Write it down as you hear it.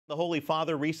The Holy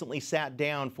Father recently sat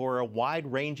down for a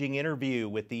wide-ranging interview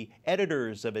with the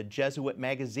editors of a Jesuit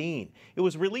magazine. It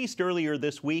was released earlier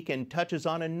this week and touches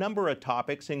on a number of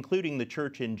topics, including the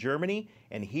Church in Germany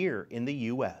and here in the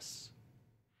U.S.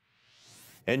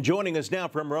 And joining us now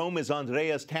from Rome is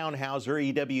Andreas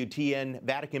Thonhauser, EWTN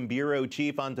Vatican Bureau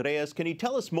Chief. Andreas, can you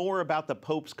tell us more about the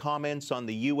Pope's comments on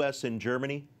the U.S. and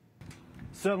Germany?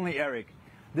 Certainly, Eric.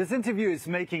 This interview is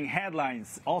making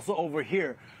headlines also over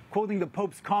here, quoting the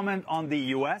Pope's comment on the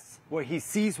U.S., where he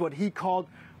sees what he called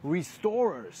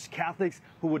restorers, Catholics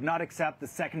who would not accept the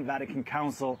Second Vatican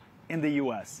Council in the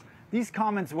U.S. These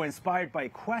comments were inspired by a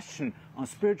question on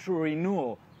spiritual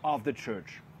renewal of the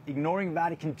Church. Ignoring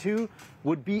Vatican II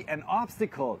would be an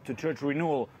obstacle to church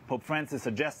renewal, Pope Francis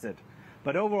suggested.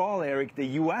 But overall, Eric, the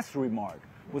U.S. remark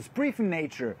was brief in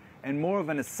nature and more of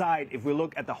an aside if we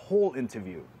look at the whole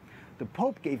interview. The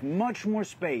Pope gave much more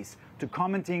space to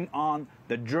commenting on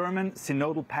the German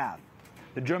synodal path.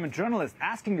 The German journalist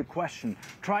asking the question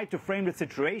tried to frame the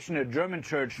situation in the German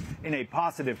church in a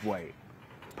positive way.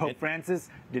 Pope Francis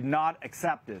did not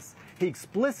accept this. He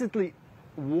explicitly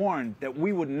warned that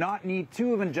we would not need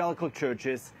two evangelical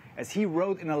churches, as he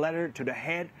wrote in a letter to the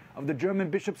head of the German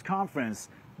Bishops' Conference,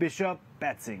 Bishop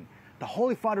Betzing. The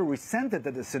Holy Father resented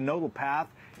that the synodal path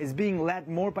is being led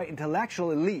more by intellectual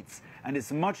elites and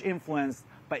is much influenced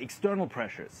by external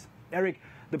pressures. Eric,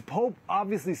 the Pope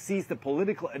obviously sees the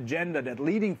political agenda that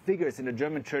leading figures in the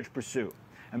German church pursue.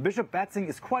 And Bishop Betzing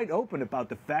is quite open about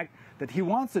the fact that he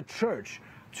wants the church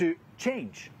to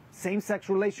change. Same-sex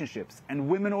relationships and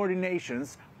women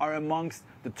ordinations are amongst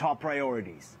the top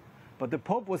priorities. But the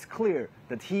Pope was clear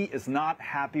that he is not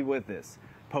happy with this.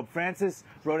 Pope Francis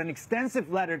wrote an extensive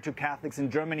letter to Catholics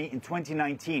in Germany in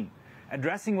 2019,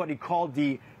 addressing what he called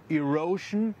the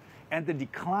erosion and the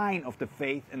decline of the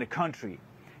faith in the country.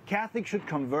 Catholics should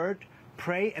convert,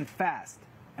 pray and fast,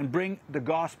 and bring the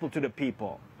gospel to the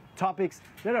people. Topics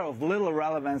that are of little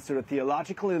relevance to the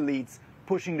theological elites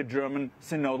pushing the German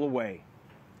synodal way.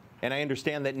 And I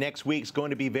understand that next week's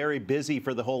going to be very busy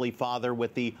for the Holy Father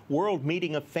with the World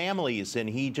Meeting of Families, and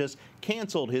he just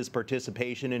canceled his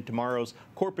participation in tomorrow's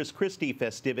Corpus Christi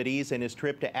festivities and his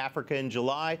trip to Africa in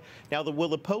July. Now, will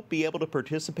the Pope be able to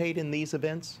participate in these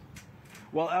events?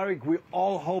 Well, Eric, we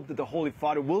all hope that the Holy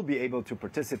Father will be able to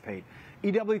participate.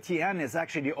 EWTN is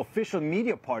actually the official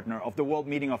media partner of the World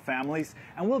Meeting of Families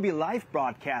and will be live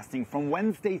broadcasting from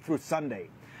Wednesday through Sunday.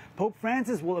 Pope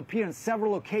Francis will appear in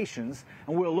several occasions,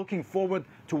 and we're looking forward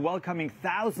to welcoming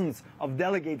thousands of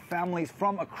delegate families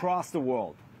from across the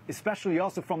world, especially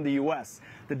also from the U.S.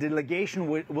 The delegation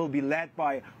will be led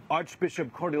by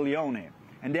Archbishop Cordileone.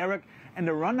 And Eric, in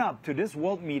the run-up to this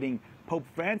world meeting, Pope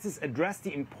Francis addressed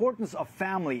the importance of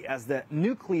family as the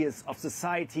nucleus of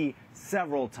society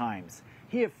several times.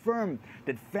 He affirmed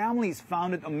that family is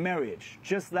founded on marriage.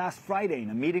 Just last Friday, in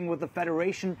a meeting with the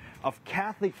Federation of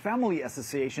Catholic Family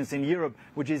Associations in Europe,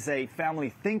 which is a family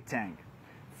think tank.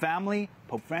 Family,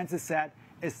 Pope Francis said,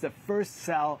 is the first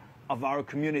cell of our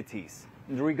communities.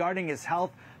 And regarding his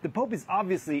health, the Pope is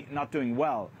obviously not doing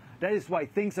well. That is why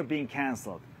things are being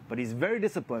cancelled. But he's very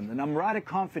disciplined, and I'm rather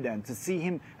confident to see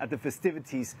him at the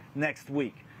festivities next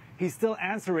week. He's still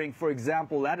answering, for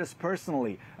example, letters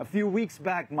personally. A few weeks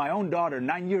back, my own daughter,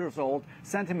 9 years old,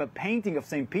 sent him a painting of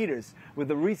St. Peter's with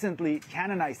the recently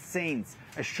canonized saints,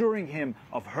 assuring him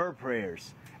of her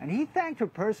prayers. And he thanked her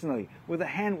personally with a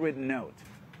handwritten note.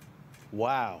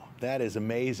 Wow, that is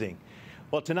amazing.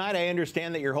 Well, tonight I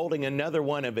understand that you're holding another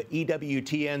one of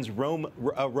EWTN's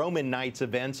Roman Nights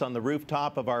events on the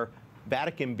rooftop of our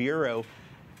Vatican Bureau.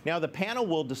 Now, the panel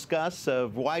will discuss a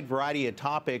wide variety of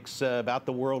topics about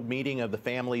the World Meeting of the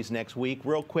Families next week.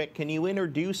 Real quick, can you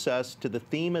introduce us to the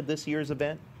theme of this year's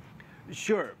event?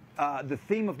 Sure. The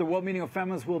theme of the World Meeting of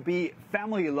Families will be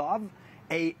Family Love,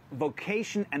 a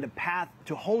Vocation and a Path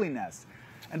to Holiness.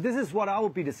 And this is what I will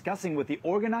be discussing with the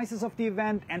organizers of the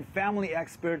event and family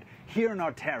expert here on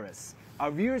our terrace.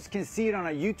 Our viewers can see it on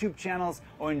our YouTube channels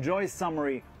or enjoy a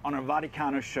summary on our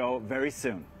Vaticano show very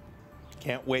soon.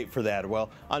 Can't wait for that.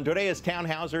 Well, Andreas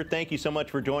Thonhauser, thank you so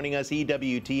much for joining us,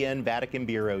 EWTN Vatican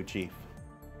Bureau Chief.